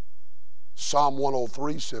 Psalm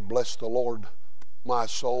 103 said, bless the Lord, my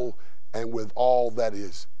soul, and with all that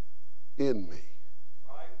is in me.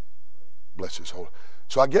 Bless his holy.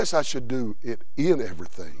 So I guess I should do it in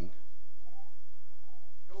everything,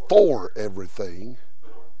 for everything,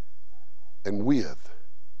 and with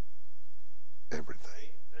everything.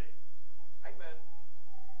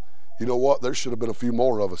 You know what? There should have been a few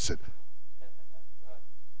more of us that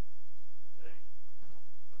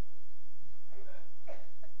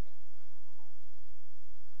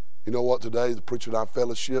you know what, today the preacher and I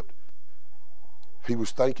fellowshiped, he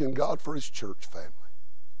was thanking God for his church family.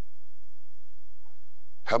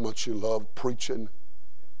 How much you love preaching,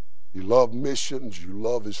 you love missions, you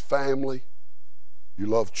love his family, you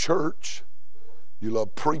love church, you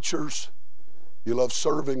love preachers, you love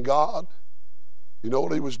serving God. You know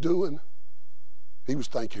what he was doing? He was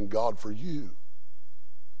thanking God for you.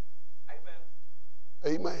 Amen.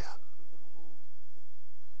 Amen.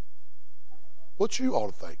 What you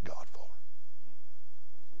ought to thank God for?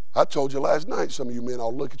 I told you last night, some of you men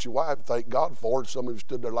ought to look at your wife and thank God for it. Some of you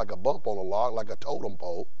stood there like a bump on a log, like a totem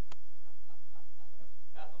pole.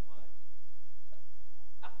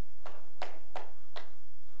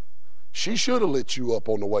 She should have lit you up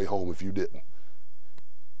on the way home if you didn't.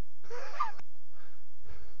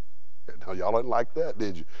 Now, y'all didn't like that,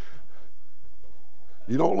 did you?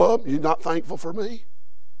 You don't love me? You're not thankful for me?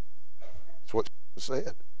 That's what she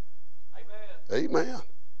said. Amen. Amen.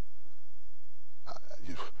 I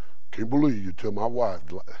can't believe you tell my wife.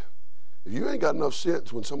 If you ain't got enough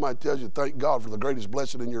sense when somebody tells you thank God for the greatest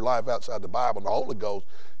blessing in your life outside the Bible and the Holy Ghost,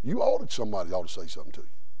 somebody ought to say something to you.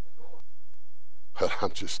 But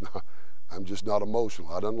I'm just not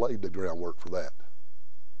emotional. I done laid the groundwork for that.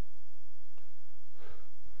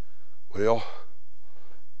 Well,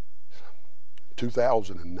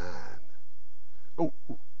 2009. Oh,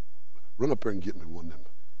 run up there and get me one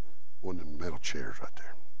of them metal chairs right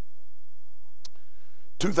there.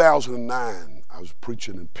 2009, I was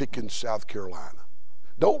preaching in Pickens, South Carolina.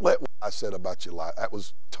 Don't let what I said about your life, that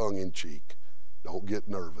was tongue in cheek. Don't get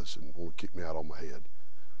nervous and want to kick me out on my head.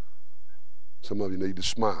 Some of you need to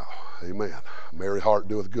smile. Amen. A merry heart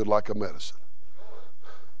doeth good like a medicine.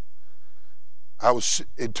 I was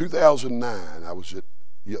in 2009. I was at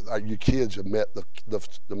you kids have met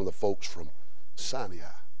some of the folks from Sinai,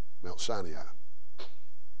 Mount Sinai.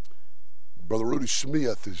 Brother Rudy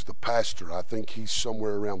Smith is the pastor. I think he's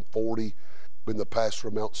somewhere around 40. Been the pastor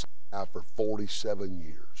of Mount Sinai for 47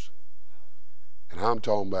 years. And I'm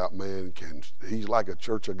talking about, man, he's like a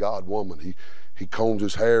Church of God woman. He combs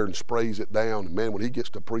his hair and sprays it down. And man, when he gets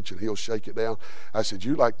to preaching, he'll shake it down. I said,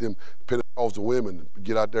 you like them Pentecostal women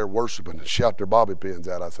get out there worshiping and shout their bobby pins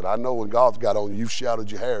out. I said, I know when God's got on you, you've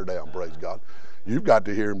shouted your hair down, praise God. You've got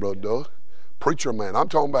to hear him, Brother Doug. Preacher man, I'm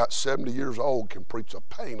talking about 70 years old, can preach the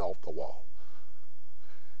paint off the wall.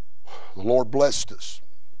 The Lord blessed us.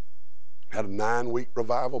 Had a 9-week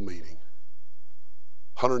revival meeting.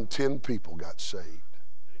 110 people got saved.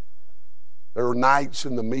 There were nights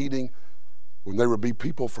in the meeting when there would be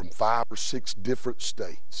people from 5 or 6 different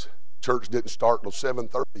states. Church didn't start till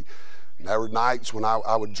 7:30. And there were nights when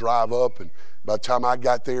I would drive up, and by the time I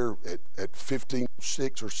got there at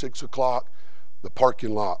 15:06 or 6 o'clock, the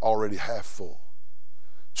parking lot already half full.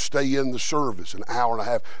 Stay in the service an hour and a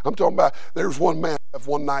half. I'm talking about, there's one man,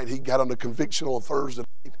 one night he got under conviction on Thursday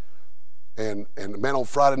night. And the man on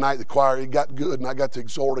Friday night, the choir, he got good, and I got to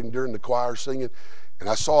exhorting during the choir singing. And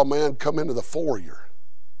I saw a man come into the foyer.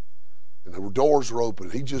 And the doors were open.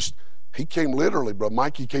 He came literally, Brother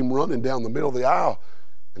Mike, he came running down the middle of the aisle.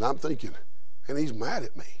 And I'm thinking, man, he's mad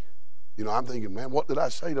at me. You know, I'm thinking, man, what did I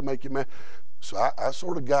say to make you mad? So I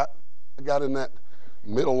sort of got in that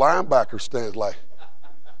middle linebacker stance, like,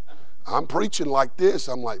 I'm preaching like this.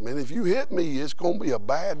 I'm like, man, if you hit me, it's going to be a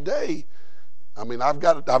bad day. I mean, I've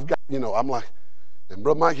got, you know, I'm like, and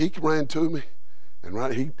Brother Mike, he ran to me.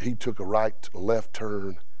 And he took a left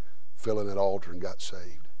turn, fell in that altar and got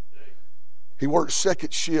saved. He worked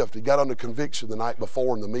second shift. He got under conviction the night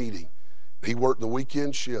before in the meeting. He worked the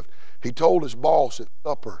weekend shift. He told his boss at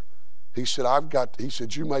supper, he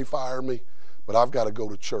said, you may fire me, but I've got to go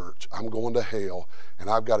to church. I'm going to hell, and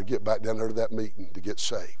I've got to get back down there to that meeting to get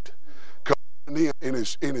saved. Come in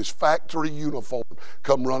his factory uniform,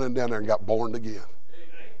 come running down there and got born again.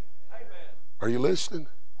 Are you listening?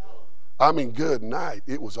 I mean, good night.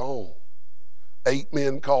 It was on. 8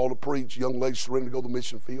 men called to preach. Young ladies surrendered to go to the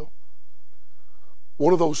mission field.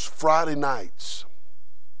 One of those Friday nights,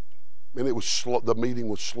 and it was slow, the meeting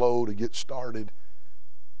was slow to get started.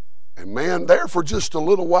 And man, there for just a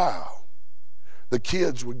little while, the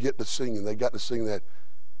kids would get to sing, and they got to sing that,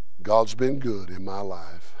 God's been good in my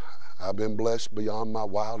life. I've been blessed beyond my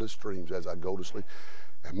wildest dreams as I go to sleep.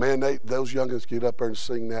 And man, those youngins get up there and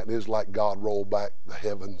sing that, and it's like God rolled back the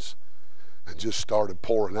heavens and just started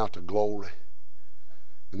pouring out the glory.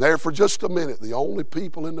 And there for just a minute, the only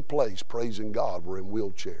people in the place praising God were in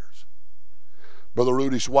wheelchairs. Brother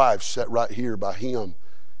Rudy's wife sat right here by him,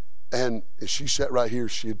 and she sat right here.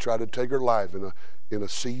 She had tried to take her life in a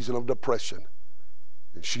season of depression,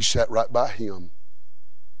 and she sat right by him.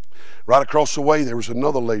 Right across the way, there was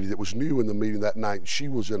another lady that was new in the meeting that night, and she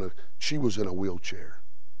was in a wheelchair.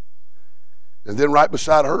 And then right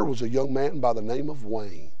beside her was a young man by the name of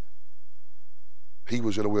Wayne. He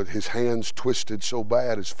was in a wheelchair. His hands twisted so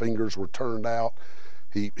bad, his fingers were turned out.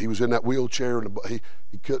 He was in that wheelchair, and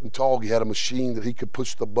he couldn't talk. He had a machine that he could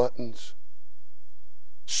push the buttons,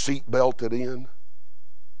 seat belted in.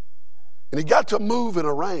 And he got to moving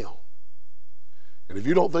around. And if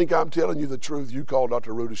you don't think I'm telling you the truth, you call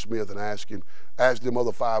Dr. Rudy Smith and ask them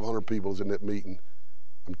other 500 people in that meeting.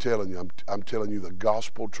 I'm telling you the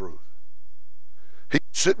gospel truth. He's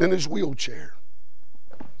sitting in his wheelchair,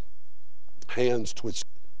 hands twisted,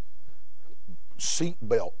 seat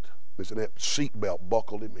belt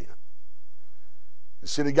buckled him in. And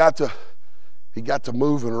said he got to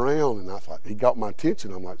moving around, and I thought, he got my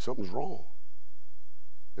attention. I'm like, something's wrong.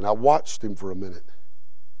 And I watched him for a minute.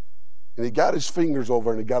 And he got his fingers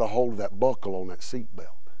over and he got a hold of that buckle on that seat belt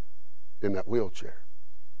in that wheelchair.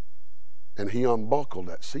 And he unbuckled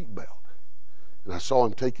that seat belt. And I saw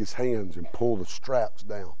him take his hands and pull the straps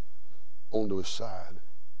down onto his side.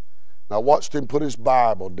 And I watched him put his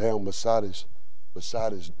Bible down beside his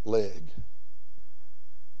leg.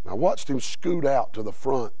 And I watched him scoot out to the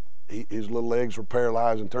front. His little legs were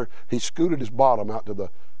paralyzed and turned. He scooted his bottom out to the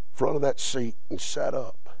front of that seat and sat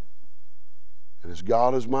up. And as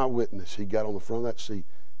God is my witness, he got on the front of that seat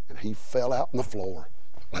and he fell out on the floor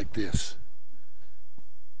like this.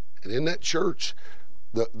 And in that church,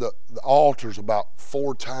 the altar's about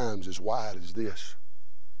 4 times as wide as this.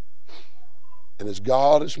 And as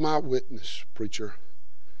God is my witness, preacher,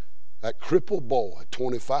 that crippled boy,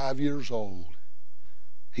 25 years old,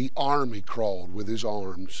 he army crawled with his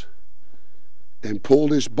arms and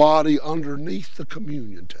pulled his body underneath the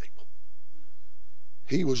communion table.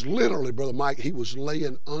 He was literally, Brother Mike, he was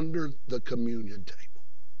laying under the communion table.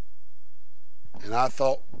 And I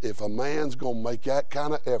thought, if a man's going to make that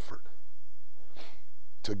kind of effort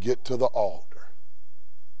to get to the altar,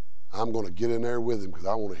 I'm going to get in there with him because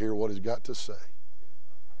I want to hear what he's got to say.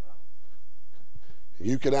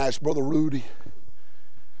 You can ask Brother Rudy,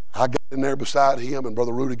 in there beside him, and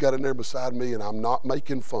Brother Rudy got in there beside me, and I'm not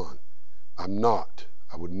making fun. I'm not.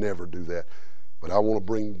 I would never do that. But I want to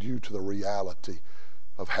bring you to the reality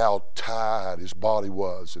of how tied his body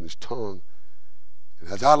was and his tongue. And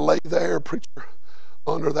as I lay there, preacher,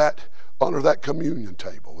 under that communion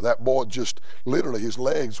table, that boy just literally, his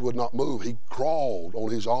legs would not move. He crawled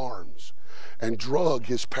on his arms and drug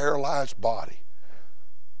his paralyzed body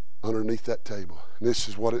underneath that table. And this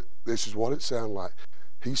is what it sounded like.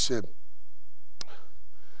 He said,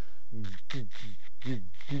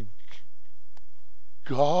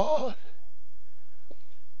 God,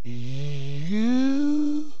 you've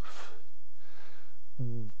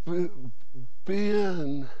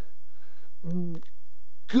been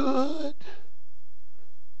good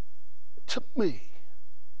to me.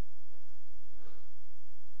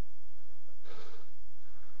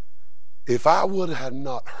 If I would have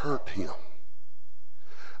not hurt him,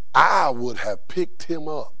 I would have picked him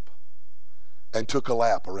up and took a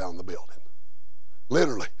lap around the building.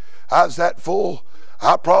 Literally. I was that full.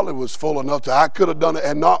 I probably was full enough that I could have done it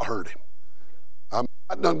and not hurt him.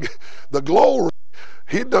 I done the glory.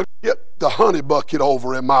 He done get the honey bucket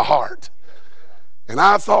over in my heart. And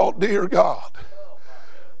I thought, dear God,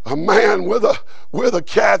 a man with a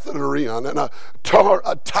catheter in and a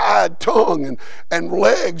tied tongue and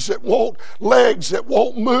legs that won't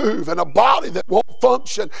move and a body that won't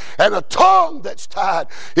function and a tongue that's tied.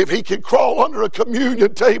 If he can crawl under a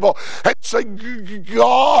communion table and say,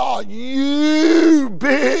 God, you've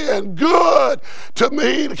been good to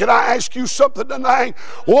me. Can I ask you something tonight?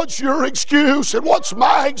 What's your excuse and what's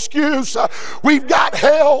my excuse? We've got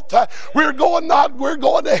health. We're going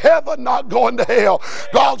to heaven, not going to hell.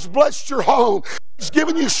 God's blessed your home. He's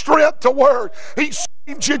given you strength to work. He's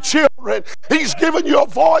saved your children. He's given you a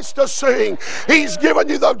voice to sing. He's given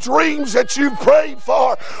you the dreams that you've prayed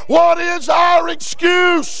for. What is our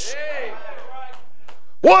excuse?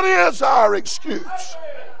 What is our excuse?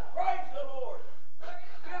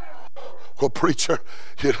 Well, preacher,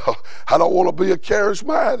 I don't want to be a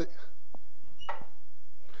charismatic.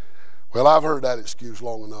 Well, I've heard that excuse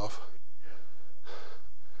long enough.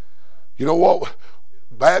 You know what?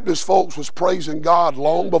 Baptist folks was praising God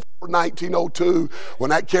long before 1902 when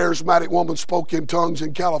that charismatic woman spoke in tongues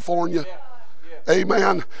in California.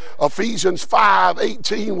 Amen. Ephesians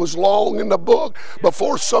 5:18 was long in the book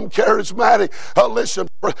before some charismatic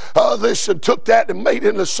listen, took that and made it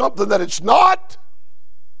into something that it's not.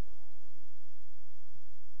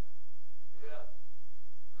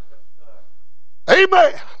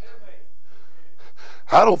 Amen.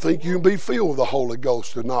 I don't think you can be filled with the Holy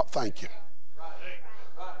Ghost and not thank Him.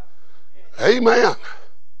 Amen.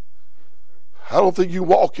 I don't think you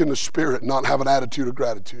walk in the Spirit and not have an attitude of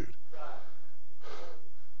gratitude.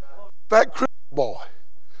 That Christian boy,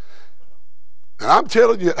 and I'm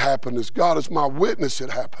telling you it happened, as God is my witness, it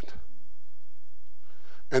happened.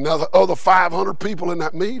 And now the other 500 people in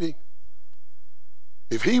that meeting,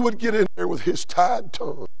 if he would get in there with his tied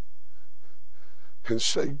tongue and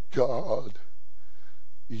say, God,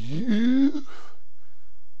 you've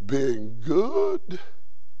been good.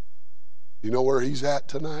 You know where he's at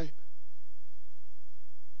tonight?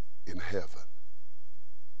 In heaven.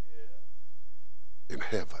 In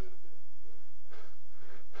heaven.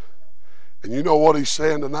 And you know what he's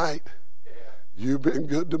saying tonight? You've been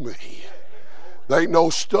good to me. There ain't no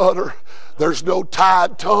stutter. There's no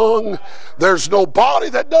tied tongue. There's no body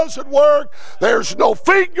that doesn't work. There's no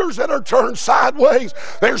fingers that are turned sideways.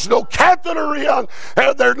 There's no catheter in.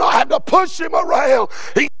 And they're not having to push him around.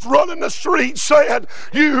 He's running the streets saying,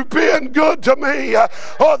 you've been good to me.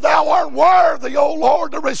 Oh, thou art worthy, O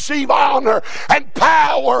Lord, to receive honor and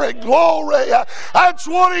power and glory. That's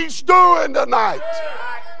what he's doing tonight.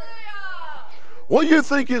 What do you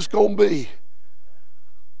think it's going to be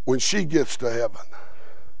when she gets to heaven?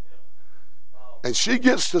 And she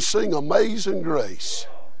gets to sing Amazing Grace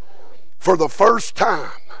for the first time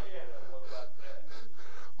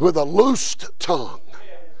with a loosed tongue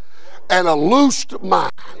and a loosed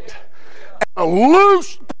mind and a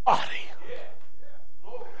loosed body.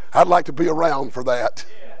 I'd like to be around for that.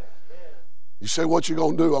 You say, what you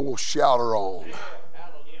going to do? I'm going to shout her on.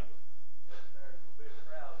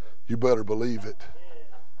 You better believe it.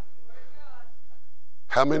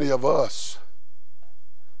 How many of us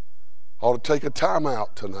ought to take a time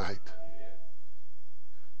out tonight?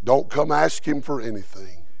 Don't come ask him for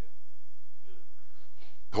anything.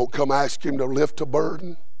 Don't come ask him to lift a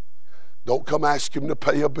burden. Don't come ask him to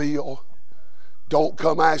pay a bill. Don't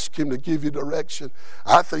come ask him to give you direction.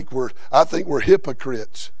 I think we're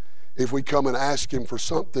hypocrites if we come and ask him for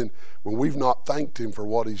something when we've not thanked him for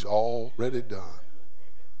what he's already done.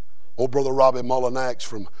 Old Brother Robbie Mullinax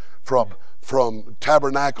from from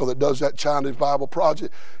Tabernacle that does that Chinese Bible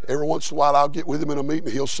project. Every once in a while I'll get with him in a meeting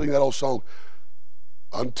and he'll sing that old song,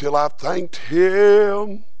 until I've thanked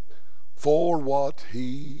him for what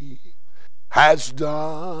he has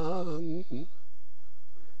done.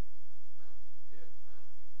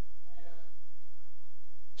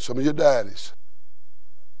 Some of your daddies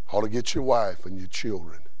ought to get your wife and your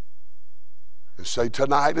children and say,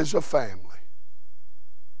 tonight as a family,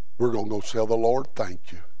 we're going to go tell the Lord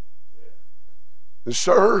thank you. And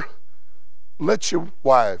sir, let your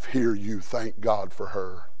wife hear you thank God for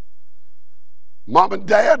her. Mom and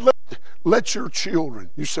dad, let your children.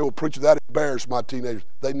 You say, well, preacher, that embarrassed my teenagers.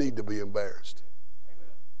 They need to be embarrassed.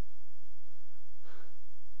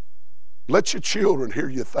 Let your children hear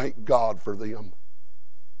you thank God for them.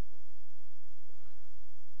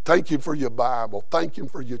 Thank Him for your Bible. Thank Him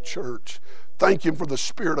for your church. Thank Him for the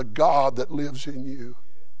Spirit of God that lives in you.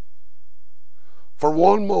 For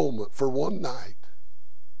one moment, for one night,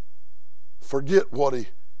 forget what He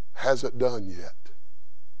hasn't done yet.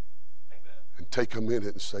 And take a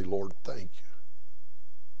minute and say, Lord, thank you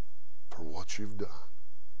for what you've done.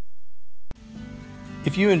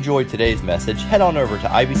 If you enjoyed today's message, head on over to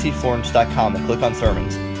ibcflorence.com and click on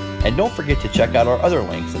sermons. And don't forget to check out our other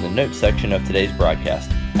links in the notes section of today's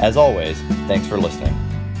broadcast. As always, thanks for listening.